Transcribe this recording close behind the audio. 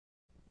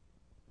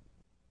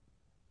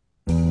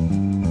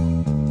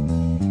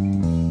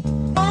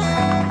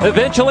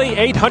Eventually,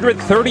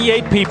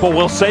 838 people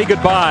will say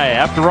goodbye.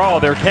 After all,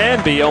 there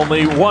can be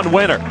only one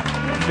winner.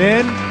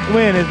 Ben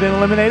Wynn has been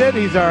eliminated.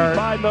 He's our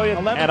 $5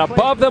 million. And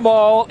above them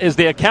all is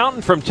the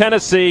accountant from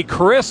Tennessee,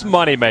 Chris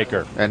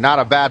Moneymaker. And not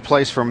a bad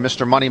place for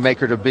Mr.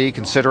 Moneymaker to be,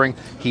 considering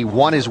he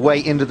won his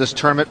way into this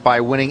tournament by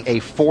winning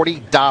a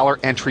 $40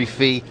 entry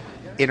fee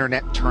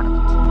internet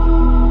tournament.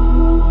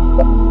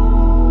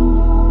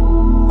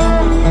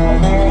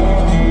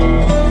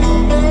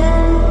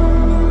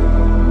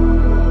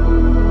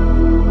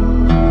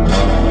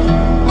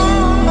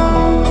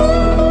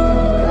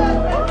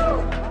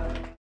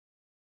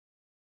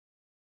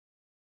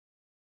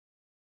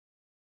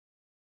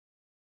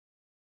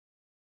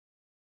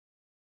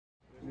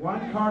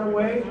 One card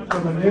away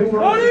from the new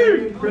World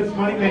Chris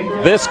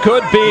Moneymaker. This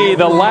could be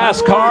the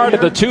last card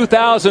of the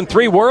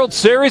 2003 World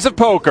Series of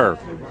Poker.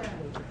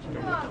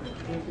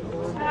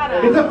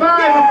 It's a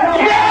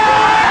 5.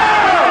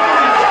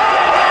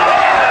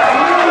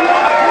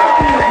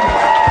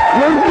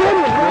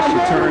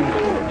 Chris turned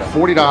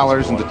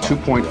 $40 into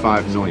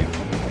 $2.5 million.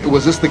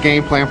 Was this the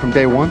game plan from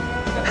day one?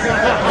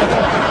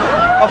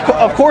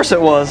 Of course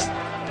it was.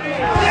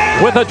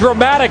 With a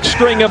dramatic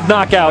string of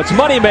knockouts,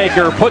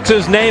 Moneymaker puts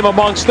his name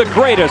amongst the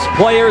greatest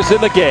players in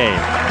the game.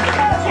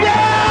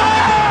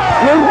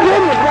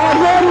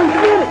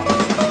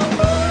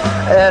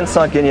 It hasn't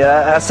sunk in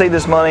yet. I see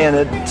this money and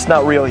it's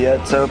not real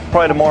yet. So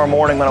probably tomorrow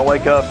morning when I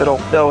wake up, it'll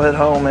hit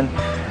home and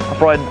I'll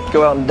probably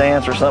go out and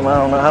dance or something.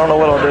 I don't know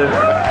what I'll do.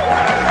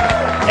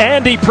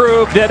 And he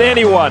proved that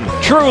anyone,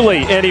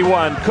 truly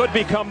anyone, could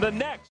become the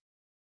next.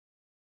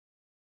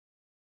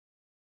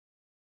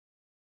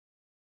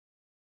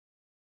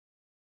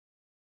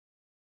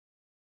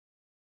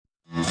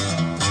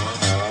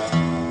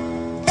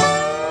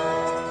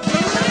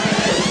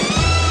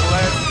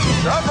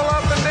 Shuffle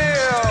up the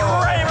deal.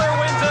 Kramer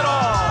wins it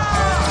all.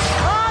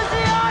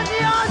 Ozzy, Ozzy,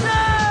 Ozzy!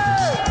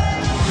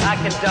 I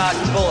can dodge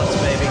bullets,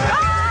 baby.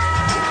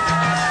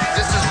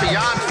 This is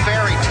beyond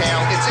fairy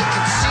tale. It's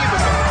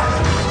inconceivable.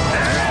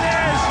 There it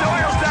is.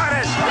 Doyle's done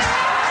it.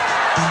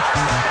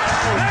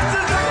 This is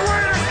the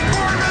greatest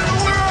tournament in the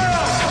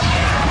world.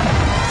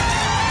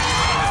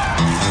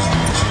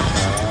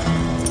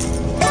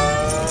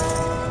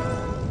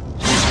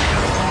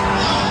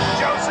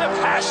 Joseph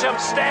Hashem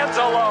stands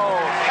alone.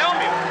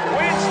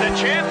 Wins the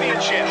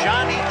championship.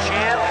 Johnny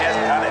Chan has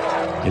done it.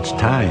 It's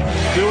time.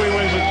 Dewey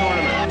wins the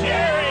tournament.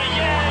 Gary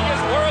Yang is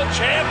world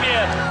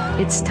champion.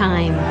 It's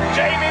time.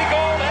 Jamie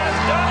Gold has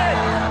done it.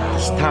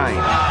 It's time.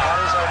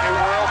 Is our new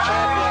world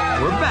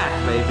champion. We're back,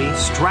 baby.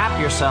 Strap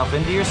yourself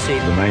into your seat.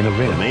 The main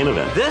event. The main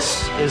event.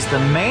 This is the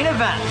main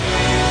event.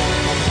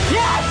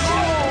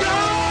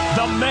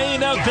 The main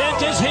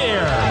event is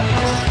here.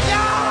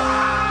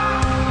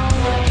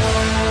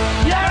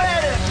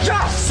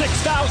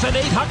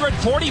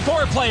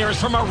 6,844 players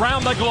from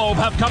around the globe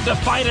have come to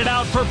fight it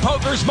out for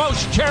poker's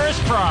most cherished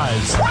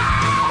prize.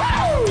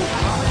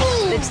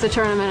 It's the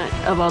tournament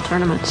of all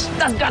tournaments.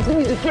 That's got to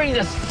be the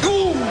greatest.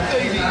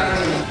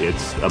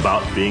 It's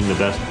about being the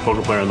best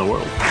poker player in the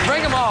world.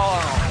 Bring them all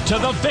on. To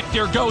the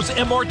victor goes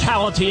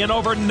immortality and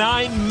over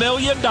 $9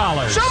 million. Show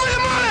me the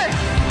money.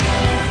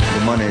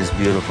 The money is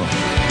beautiful.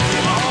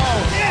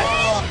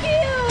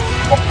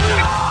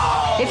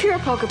 If you're a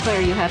poker player,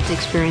 you have to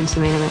experience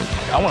the main event.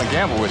 I want to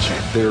gamble with you.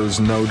 There's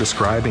no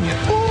describing it.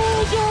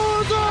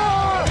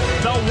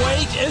 The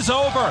wait is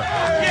over.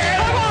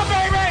 Come on,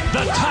 baby.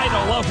 The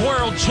title of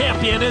world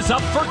champion is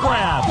up for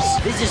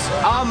grabs. This is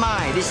all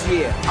mine this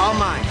year. All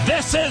mine.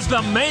 This is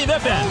the main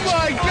event. Oh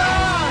my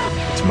God.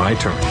 It's my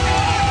turn.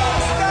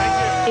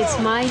 It's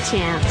my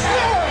chance.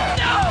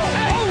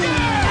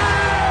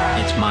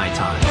 It's my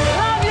time.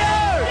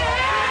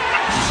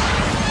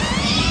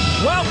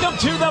 Welcome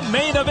to the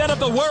main event of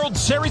the World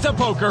Series of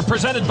Poker,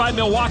 presented by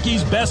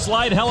Milwaukee's Best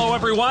Light. Hello,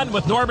 everyone.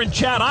 With Norman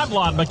Chad, I'm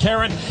Lon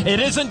McCarran.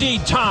 It is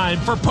indeed time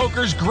for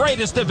poker's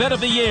greatest event of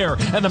the year,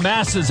 and the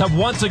masses have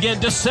once again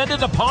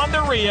descended upon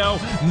the Rio,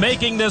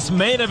 making this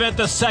main event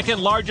the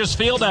second largest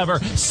field ever,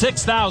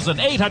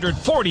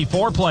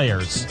 6,844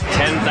 players.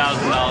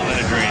 $10,000 in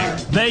a dream.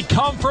 They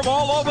come from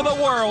all over the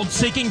world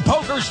seeking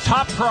poker's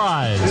top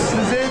prize. This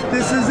is it.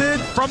 This is it.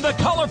 From the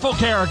colorful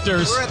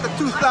characters We're at the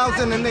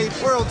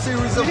 2008 World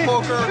Series of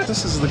Poker.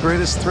 This is the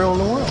greatest thrill in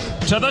the world.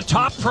 to the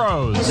top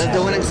pros. That's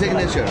the winning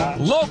signature.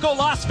 Local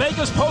Las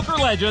Vegas poker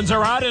legends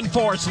are out in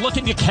force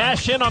looking to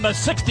cash in on the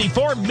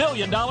 $64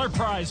 million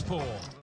prize pool.